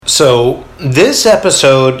So this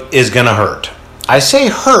episode is going to hurt. I say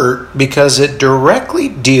hurt because it directly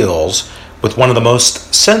deals with one of the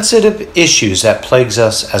most sensitive issues that plagues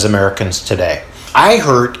us as Americans today. I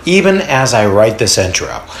hurt even as I write this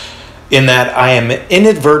intro, in that I am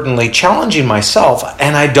inadvertently challenging myself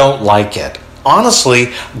and I don't like it.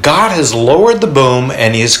 Honestly, God has lowered the boom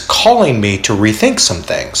and He is calling me to rethink some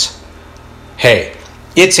things. Hey,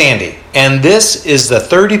 it's Andy, and this is the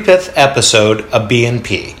 35th episode of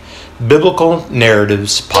B&P, Biblical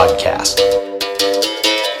Narratives Podcast.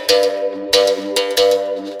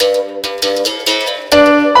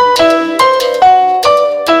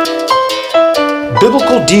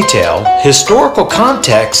 Biblical detail, historical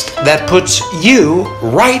context that puts you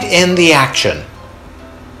right in the action.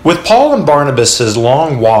 With Paul and Barnabas'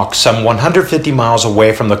 long walk some 150 miles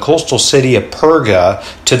away from the coastal city of Perga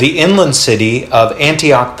to the inland city of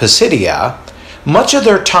Antioch Pisidia, much of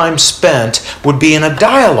their time spent would be in a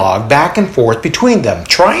dialogue back and forth between them,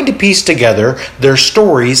 trying to piece together their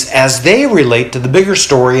stories as they relate to the bigger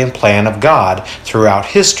story and plan of God throughout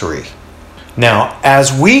history. Now,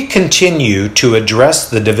 as we continue to address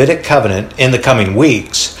the Davidic covenant in the coming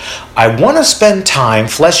weeks, I want to spend time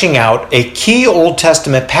fleshing out a key Old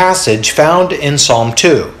Testament passage found in Psalm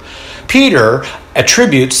 2. Peter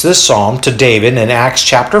attributes this psalm to David in Acts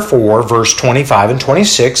chapter 4, verse 25 and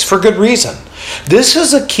 26 for good reason. This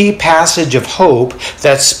is a key passage of hope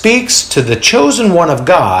that speaks to the chosen one of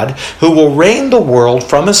God who will reign the world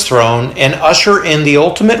from his throne and usher in the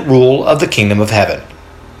ultimate rule of the kingdom of heaven.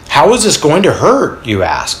 How is this going to hurt, you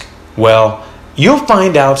ask? Well, you'll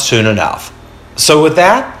find out soon enough. So with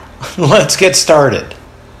that, let's get started.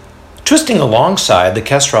 Twisting alongside the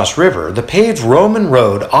Kestros River, the paved Roman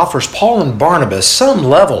road offers Paul and Barnabas some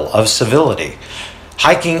level of civility.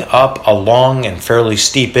 Hiking up a long and fairly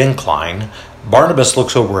steep incline, Barnabas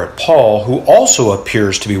looks over at Paul, who also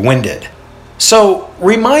appears to be winded. So,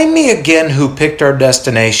 remind me again who picked our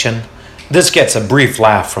destination? This gets a brief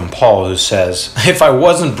laugh from Paul, who says, "If I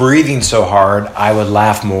wasn't breathing so hard, I would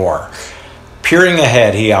laugh more." Peering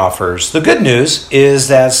ahead, he offers, "The good news is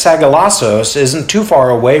that Sagalassos isn't too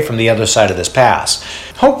far away from the other side of this pass.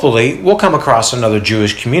 Hopefully, we'll come across another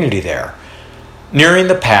Jewish community there." Nearing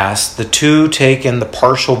the pass, the two take in the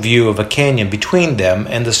partial view of a canyon between them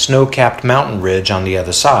and the snow-capped mountain ridge on the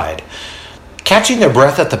other side. Catching their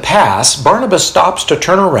breath at the pass, Barnabas stops to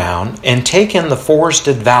turn around and take in the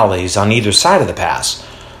forested valleys on either side of the pass.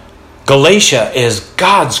 Galatia is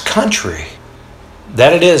God's country.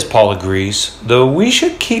 That it is, Paul agrees, though we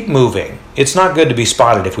should keep moving. It's not good to be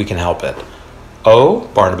spotted if we can help it. Oh,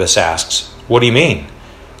 Barnabas asks, what do you mean?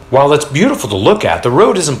 While it's beautiful to look at, the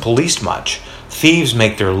road isn't policed much. Thieves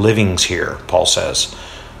make their livings here, Paul says.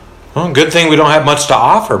 Well, good thing we don't have much to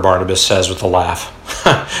offer, Barnabas says with a laugh.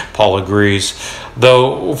 Paul agrees,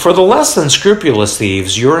 though for the less than scrupulous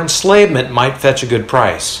thieves, your enslavement might fetch a good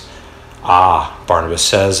price. Ah, Barnabas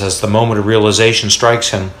says as the moment of realization strikes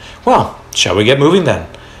him. Well, shall we get moving then?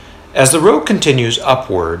 As the road continues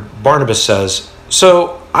upward, Barnabas says,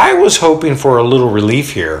 "So I was hoping for a little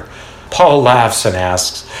relief here." Paul laughs and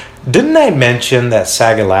asks, "Didn't I mention that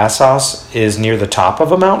Sagalassos is near the top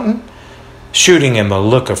of a mountain?" Shooting him a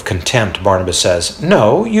look of contempt, Barnabas says,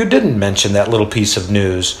 "No, you didn't mention that little piece of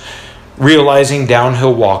news." Realizing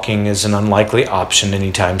downhill walking is an unlikely option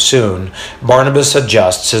anytime soon, Barnabas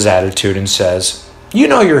adjusts his attitude and says, "You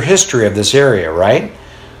know your history of this area, right?"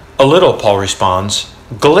 "A little," Paul responds.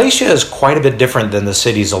 "Galatia is quite a bit different than the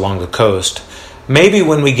cities along the coast. Maybe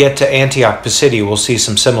when we get to Antioch Pisidia, we'll see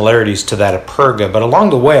some similarities to that of Perga, but along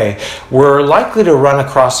the way, we're likely to run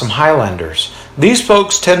across some Highlanders. These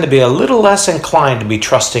folks tend to be a little less inclined to be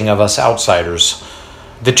trusting of us outsiders."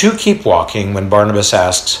 The two keep walking when Barnabas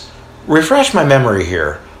asks, "Refresh my memory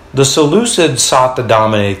here. The Seleucids sought to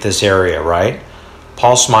dominate this area, right?"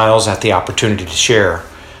 Paul smiles at the opportunity to share.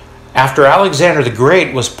 After Alexander the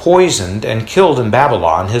Great was poisoned and killed in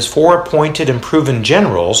Babylon, his 4 appointed and proven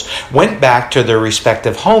generals went back to their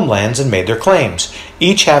respective homelands and made their claims,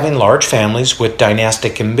 each having large families with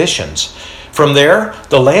dynastic ambitions. From there,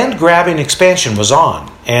 the land-grabbing expansion was on,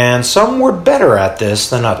 and some were better at this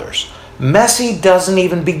than others. Messi doesn't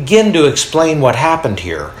even begin to explain what happened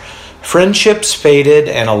here. Friendships faded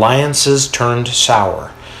and alliances turned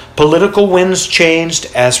sour. Political winds changed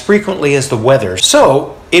as frequently as the weather,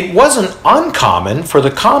 so it wasn't uncommon for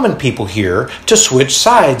the common people here to switch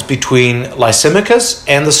sides between Lysimachus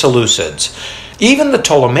and the Seleucids. Even the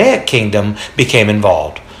Ptolemaic kingdom became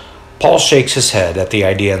involved. Paul shakes his head at the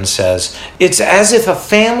idea and says, "It's as if a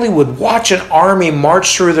family would watch an army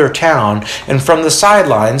march through their town, and from the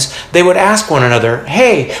sidelines, they would ask one another,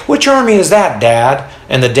 'Hey, which army is that, Dad?'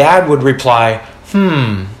 And the dad would reply,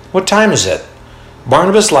 What time is it?"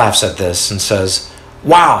 Barnabas laughs at this and says,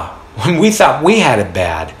 "Wow, we thought we had it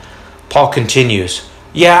bad." Paul continues,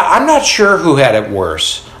 "Yeah, I'm not sure who had it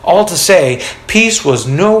worse. All to say, peace was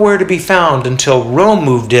nowhere to be found until Rome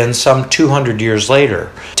moved in some 200 years later."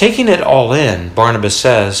 Taking it all in, Barnabas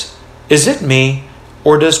says, "Is it me,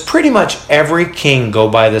 or does pretty much every king go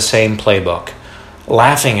by the same playbook?"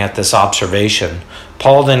 Laughing at this observation,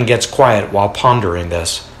 Paul then gets quiet while pondering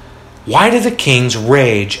this. Why do the kings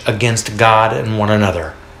rage against God and one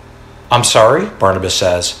another? "I'm sorry," Barnabas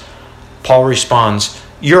says. Paul responds,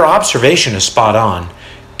 "Your observation is spot on.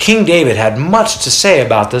 King David had much to say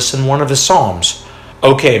about this in one of his Psalms."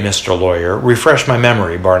 "Okay, Mr. Lawyer, refresh my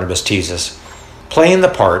memory," Barnabas teases. Playing the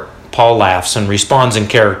part, Paul laughs and responds in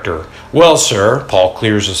character. "Well, sir," Paul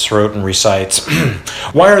clears his throat and recites,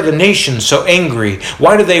 "Why are the nations so angry?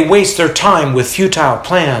 Why do they waste their time with futile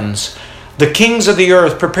plans? The kings of the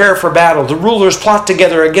earth prepare for battle. The rulers plot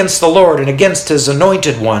together against the Lord and against his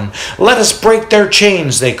anointed one. Let us break their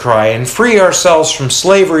chains," they cry, "and free ourselves from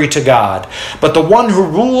slavery to God. But the one who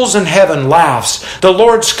rules in heaven laughs. The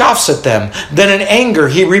Lord scoffs at them. Then in anger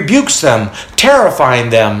he rebukes them, terrifying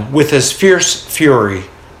them with his fierce fury."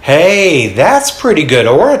 "Hey, that's pretty good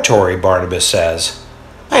oratory," Barnabas says.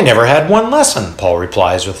 "I never had one lesson," Paul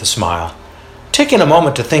replies with a smile. Taking a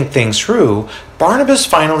moment to think things through, Barnabas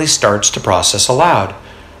finally starts to process aloud.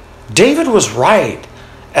 David was right.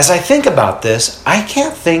 As I think about this, I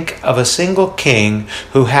can't think of a single king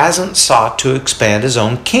who hasn't sought to expand his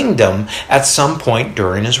own kingdom at some point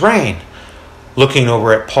during his reign. Looking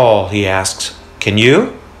over at Paul, he asks, "Can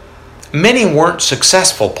you?" "Many weren't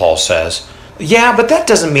successful," Paul says. "Yeah, but that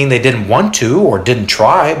doesn't mean they didn't want to or didn't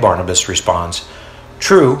try," Barnabas responds.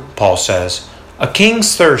 "True," Paul says. "A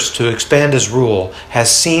king's thirst to expand his rule has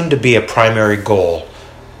seemed to be a primary goal."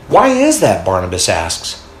 "Why is that?" Barnabas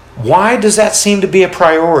asks. "Why does that seem to be a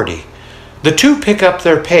priority?" The two pick up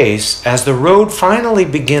their pace as the road finally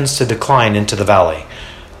begins to decline into the valley.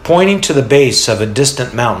 Pointing to the base of a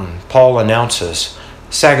distant mountain, Paul announces,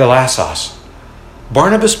 "Sagalassos."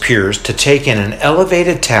 Barnabas peers to take in an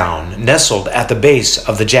elevated town nestled at the base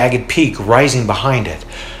of the jagged peak rising behind it.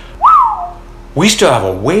 "We still have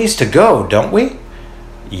a ways to go, don't we?"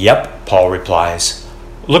 "Yep," Paul replies.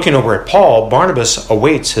 Looking over at Paul, Barnabas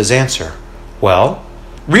awaits his answer. "Well?"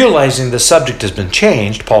 Realizing the subject has been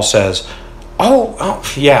changed, Paul says, Oh,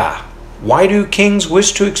 yeah. Why do kings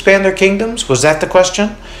wish to expand their kingdoms? Was that the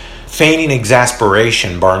question?" Feigning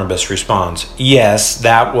exasperation, Barnabas responds, "Yes,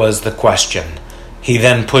 that was the question." He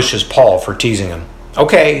then pushes Paul for teasing him.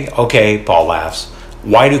 Okay, Paul laughs.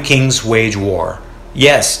 "Why do kings wage war?"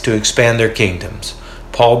 "Yes, to expand their kingdoms."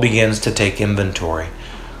 Paul begins to take inventory.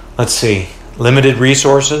 Let's see. Limited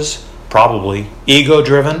resources? Probably.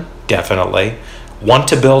 Ego-driven? Definitely. Want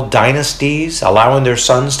to build dynasties, allowing their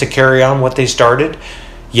sons to carry on what they started?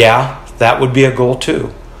 Yeah, that would be a goal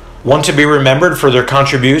too. Want to be remembered for their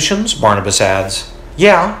contributions? Barnabas adds.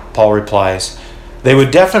 Yeah, Paul replies. They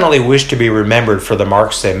would definitely wish to be remembered for the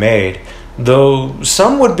marks they made, though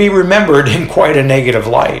some would be remembered in quite a negative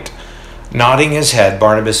light. Nodding his head,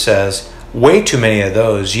 Barnabas says, "Way too many of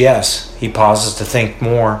those, yes." He pauses to think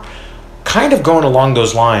more. Kind of going along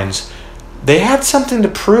those lines, they had something to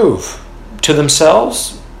prove. To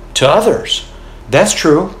themselves, to others. "That's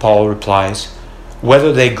true," Paul replies.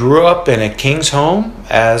 Whether they grew up in a king's home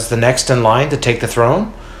as the next in line to take the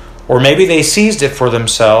throne, or maybe they seized it for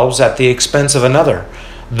themselves at the expense of another,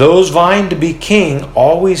 those vying to be king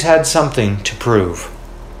always had something to prove.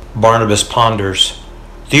 Barnabas ponders.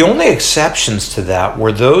 The only exceptions to that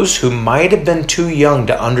were those who might have been too young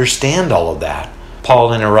to understand all of that.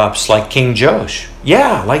 Paul interrupts, like King Joash.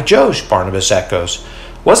 "Yeah, like Joash," Barnabas echoes.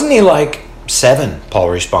 "Wasn't he like 7, Paul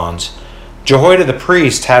responds. Jehoiada the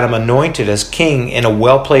priest had him anointed as king in a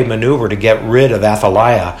well-played maneuver to get rid of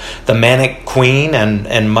Athaliah, the Manic queen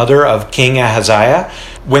and mother of King Ahaziah.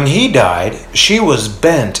 When he died, she was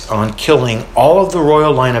bent on killing all of the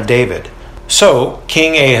royal line of David. So,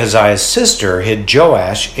 King Ahaziah's sister hid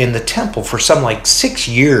Joash in the temple for some 6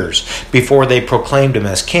 years before they proclaimed him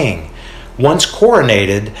as king. Once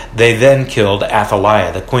coronated, they then killed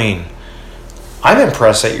Athaliah the queen. "I'm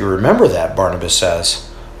impressed that you remember that," Barnabas says.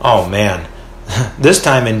 Oh man, this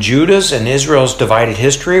time in Judah's and Israel's divided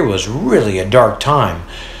history was really a dark time.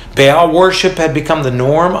 Baal worship had become the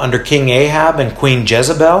norm under King Ahab and Queen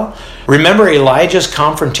Jezebel. Remember Elijah's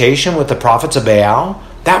confrontation with the prophets of Baal?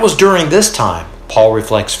 That was during this time. Paul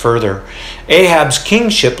reflects further. Ahab's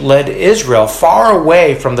kingship led Israel far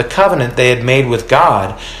away from the covenant they had made with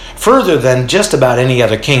God, further than just about any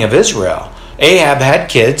other king of Israel. Ahab had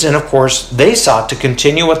kids, and of course, they sought to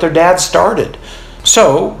continue what their dad started.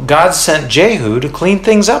 So God sent Jehu to clean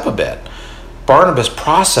things up a bit. Barnabas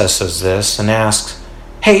processes this and asks,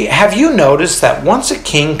 "Hey, have you noticed that once a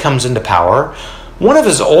king comes into power, one of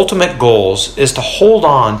his ultimate goals is to hold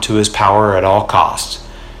on to his power at all costs?"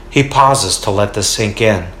 He pauses to let this sink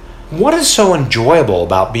in. What is so enjoyable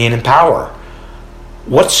about being in power?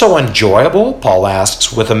 What's so enjoyable? Paul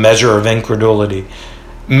asks with a measure of incredulity.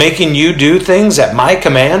 Making you do things at my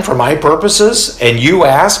command for my purposes, and you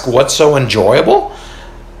ask what's so enjoyable?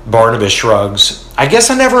 Barnabas shrugs. I guess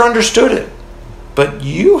I never understood it. But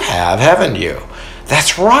you have, haven't you?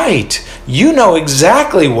 That's right. You know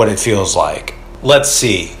exactly what it feels like. Let's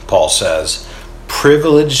see, Paul says.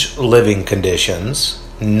 Privileged living conditions,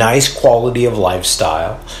 nice quality of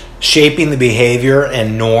lifestyle, shaping the behavior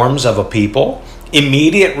and norms of a people,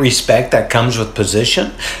 immediate respect that comes with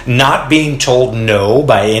position, not being told no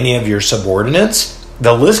by any of your subordinates.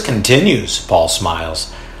 The list continues, Paul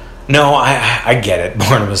smiles. No, I get it,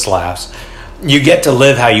 Barnabas laughs. You get to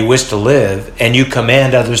live how you wish to live, and you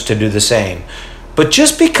command others to do the same. But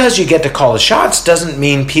just because you get to call the shots doesn't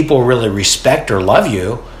mean people really respect or love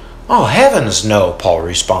you. Oh, heavens no, Paul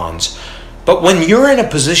responds. But when you're in a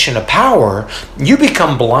position of power, you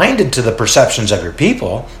become blinded to the perceptions of your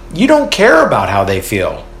people. You don't care about how they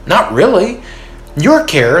feel. Not really. Your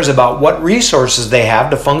care is about what resources they have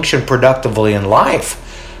to function productively in life.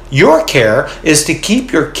 Your care is to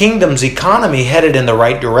keep your kingdom's economy headed in the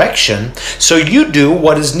right direction, so you do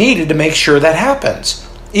what is needed to make sure that happens,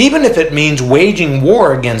 even if it means waging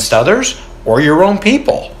war against others or your own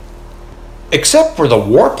people. Except for the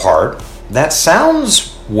war part, that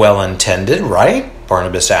sounds well-intended, right?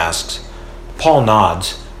 Barnabas asks. Paul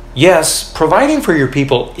nods. Yes, providing for your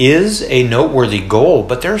people is a noteworthy goal,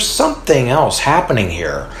 but there's something else happening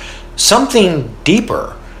here. Something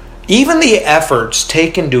deeper. Even the efforts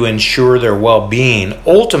taken to ensure their well-being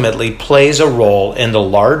ultimately plays a role in the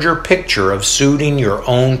larger picture of suiting your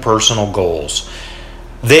own personal goals.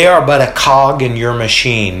 They are but a cog in your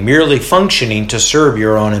machine, merely functioning to serve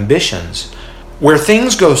your own ambitions. Where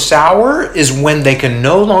things go sour is when they can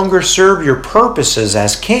no longer serve your purposes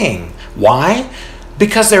as king. Why?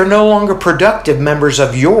 Because they're no longer productive members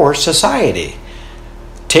of your society.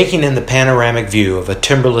 Taking in the panoramic view of a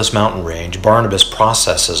timberless mountain range, Barnabas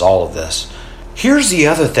processes all of this. Here's the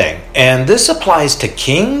other thing, and this applies to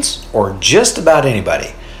kings or just about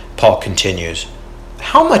anybody. Paul continues.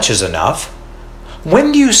 How much is enough?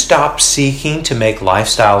 When do you stop seeking to make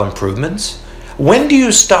lifestyle improvements? When do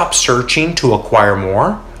you stop searching to acquire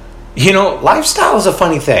more? You know, lifestyle is a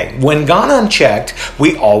funny thing. When gone unchecked,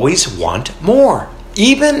 we always want more,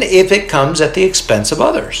 even if it comes at the expense of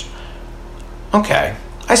others. Okay,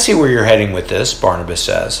 I see where you're heading with this, Barnabas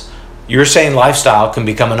says. You're saying lifestyle can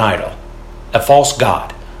become an idol, a false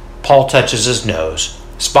god. Paul touches his nose.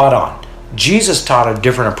 Spot on. Jesus taught a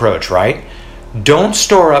different approach, right? Don't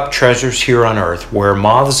store up treasures here on earth where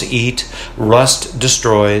moths eat, rust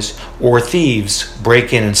destroys, or thieves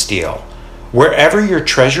break in and steal. Wherever your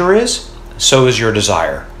treasure is, so is your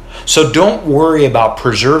desire. So don't worry about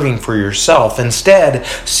preserving for yourself. Instead,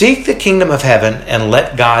 seek the kingdom of heaven and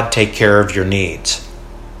let God take care of your needs.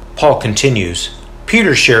 Paul continues.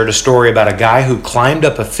 Peter shared a story about a guy who climbed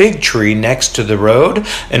up a fig tree next to the road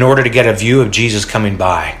in order to get a view of Jesus coming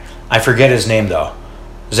by. I forget his name though.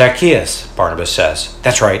 Zacchaeus, Barnabas says.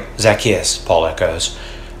 That's right, Zacchaeus, Paul echoes.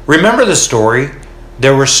 Remember the story?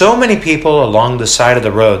 There were so many people along the side of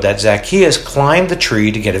the road that Zacchaeus climbed the tree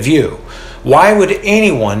to get a view. Why would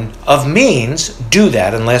anyone of means do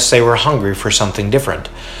that unless they were hungry for something different?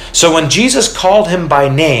 So when Jesus called him by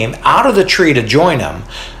name out of the tree to join him,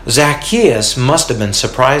 Zacchaeus must have been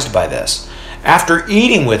surprised by this. After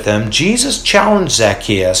eating with him, Jesus challenged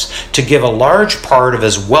Zacchaeus to give a large part of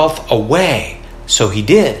his wealth away. So he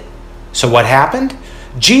did. So what happened?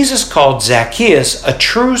 Jesus called Zacchaeus a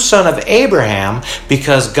true son of Abraham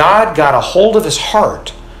because God got a hold of his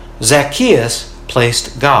heart. Zacchaeus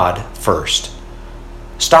placed God first.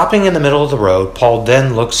 Stopping in the middle of the road, Paul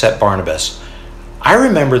then looks at Barnabas. I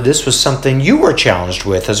remember this was something you were challenged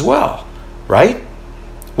with as well, right?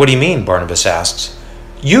 What do you mean? Barnabas asks.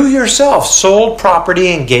 You yourself sold property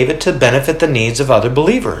and gave it to benefit the needs of other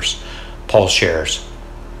believers, Paul shares.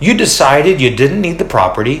 You decided you didn't need the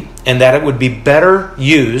property and that it would be better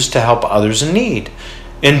used to help others in need.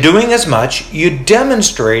 In doing as much, you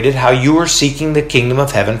demonstrated how you were seeking the kingdom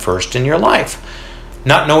of heaven first in your life.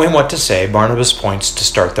 Not knowing what to say, Barnabas points to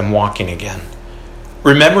start them walking again.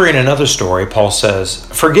 Remembering another story, Paul says,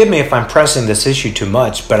 forgive me if I'm pressing this issue too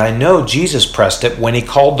much, but I know Jesus pressed it when he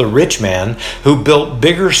called the rich man who built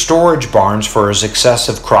bigger storage barns for his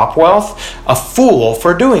excessive crop wealth a fool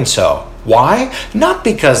for doing so. Why? Not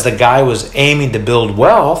because the guy was aiming to build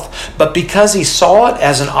wealth, but because he saw it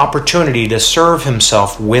as an opportunity to serve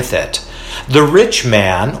himself with it. The rich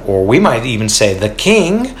man, or we might even say the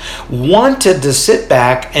king, wanted to sit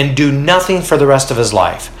back and do nothing for the rest of his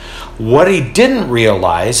life. What he didn't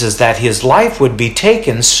realize is that his life would be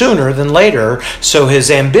taken sooner than later, so his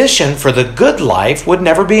ambition for the good life would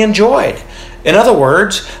never be enjoyed. In other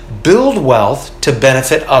words, build wealth to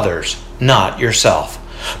benefit others, not yourself.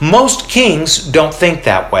 Most kings don't think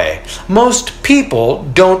that way. Most people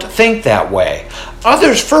don't think that way.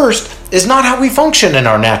 Others first is not how we function in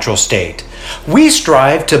our natural state. We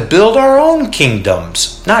strive to build our own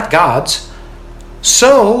kingdoms, not God's.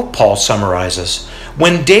 So, Paul summarizes,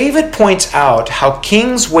 when David points out how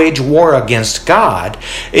kings wage war against God,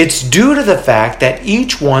 it's due to the fact that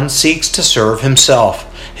each one seeks to serve himself,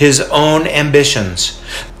 his own ambitions.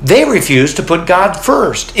 They refuse to put God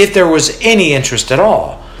first, if there was any interest at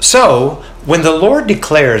all. So, when the Lord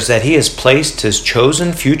declares that he has placed his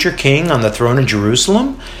chosen future king on the throne in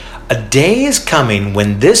Jerusalem, a day is coming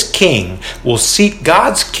when this king will seek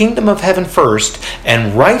God's kingdom of heaven first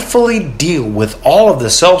and rightfully deal with all of the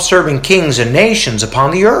self-serving kings and nations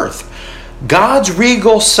upon the earth. God's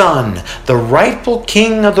regal son, the rightful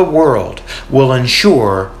king of the world, will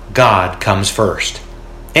ensure God comes first.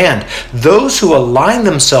 And those who align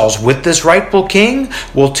themselves with this rightful king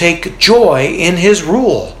will take joy in his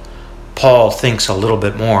rule. Paul thinks a little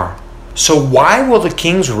bit more. So why will the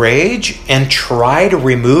kings rage and try to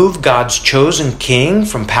remove God's chosen king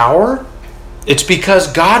from power? It's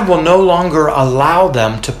because God will no longer allow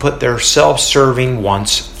them to put their self-serving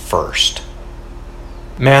wants first.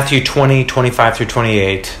 Matthew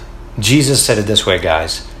 20:25-28, Jesus said it this way,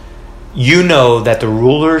 guys. You know that the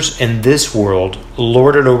rulers in this world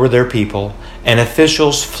lord it over their people, and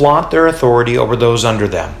officials flaunt their authority over those under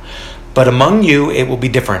them. But among you it will be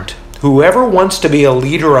different. Whoever wants to be a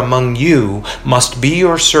leader among you must be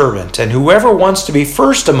your servant, and whoever wants to be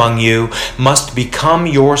first among you must become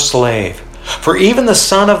your slave. For even the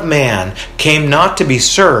Son of Man came not to be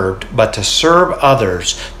served, but to serve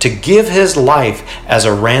others, to give his life as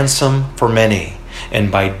a ransom for many.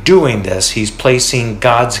 And by doing this, he's placing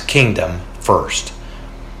God's kingdom first.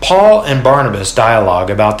 Paul and Barnabas dialogue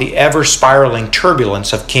about the ever-spiraling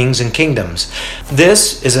turbulence of kings and kingdoms.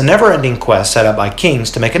 This is a never-ending quest set up by kings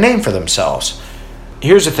to make a name for themselves.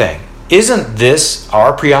 Here's the thing. Isn't this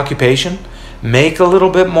our preoccupation? Make a little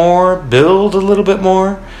bit more, build a little bit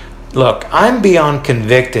more. Look, I'm beyond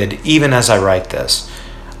convicted even as I write this.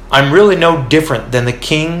 I'm really no different than the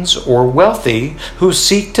kings or wealthy who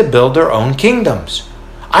seek to build their own kingdoms.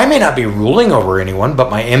 I may not be ruling over anyone, but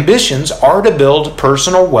my ambitions are to build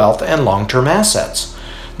personal wealth and long-term assets.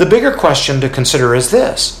 The bigger question to consider is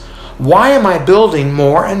this: why am I building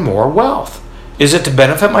more and more wealth? Is it to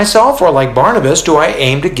benefit myself, or like Barnabas, do I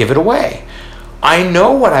aim to give it away? I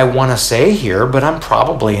know what I want to say here, but I'm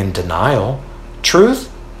probably in denial. Truth?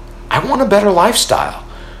 I want a better lifestyle.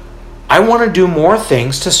 I want to do more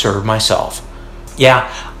things to serve myself. Yeah,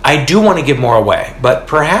 I do want to give more away, but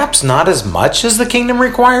perhaps not as much as the kingdom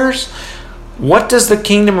requires. What does the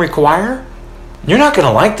kingdom require? You're not going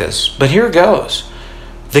to like this, but here it goes.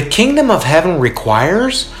 The kingdom of heaven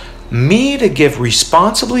requires me to give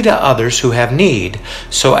responsibly to others who have need,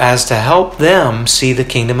 so as to help them see the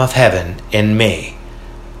kingdom of heaven in me.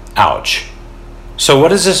 Ouch. So what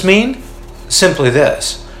does this mean? Simply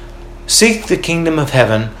this: seek the kingdom of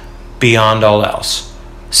heaven beyond all else.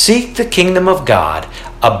 Seek the kingdom of God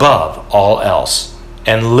above all else,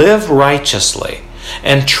 and live righteously,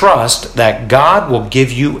 and trust that God will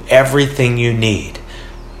give you everything you need.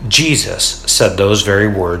 Jesus said those very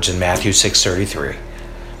words in Matthew 6:33.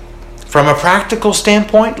 From a practical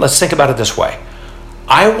standpoint, let's think about it this way.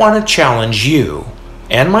 I want to challenge you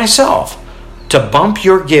and myself to bump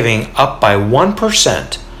your giving up by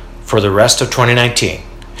 1% for the rest of 2019.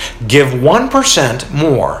 Give 1%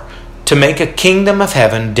 more to make a kingdom of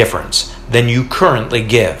heaven difference than you currently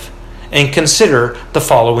give. And consider the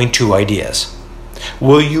following two ideas.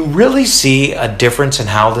 Will you really see a difference in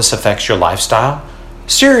how this affects your lifestyle?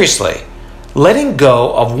 Seriously, letting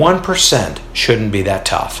go of 1% shouldn't be that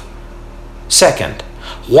tough. Second,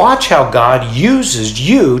 watch how God uses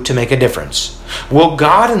you to make a difference. Will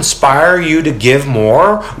God inspire you to give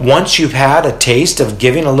more once you've had a taste of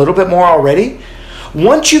giving a little bit more already?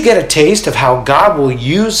 Once you get a taste of how God will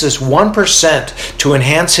use this 1% to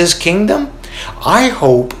enhance His kingdom, I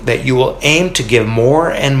hope that you will aim to give more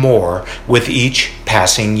and more with each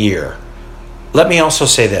passing year. Let me also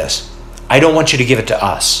say this. I don't want you to give it to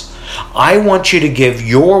us. I want you to give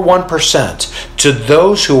your 1% to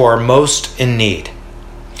those who are most in need.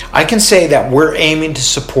 I can say that we're aiming to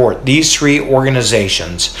support these 3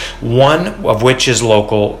 organizations, one of which is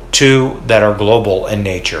local, 2 that are global in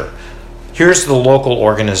nature. Here's the local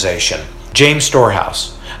organization, James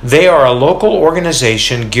Storehouse. They are a local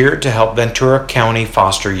organization geared to help Ventura County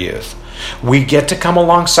foster youth. We get to come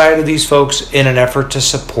alongside of these folks in an effort to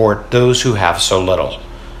support those who have so little.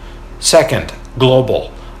 Second,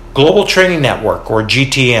 Global Training Network, or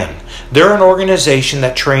GTN. They're an organization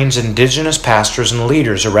that trains indigenous pastors and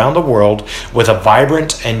leaders around the world with a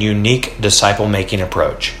vibrant and unique disciple-making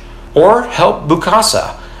approach. Or Help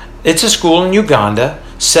Bukasa. It's a school in Uganda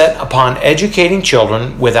set upon educating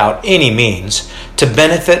children without any means to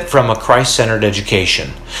benefit from a Christ-centered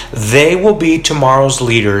education. They will be tomorrow's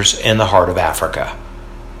leaders in the heart of Africa.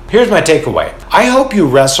 Here's my takeaway. I hope you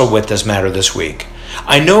wrestle with this matter this week.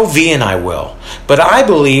 I know V and I will, but I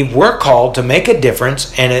believe we're called to make a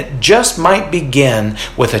difference, and it just might begin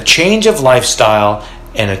with a change of lifestyle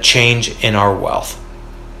and a change in our wealth.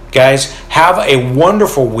 Guys, have a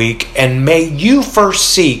wonderful week, and may you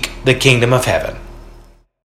first seek the kingdom of heaven.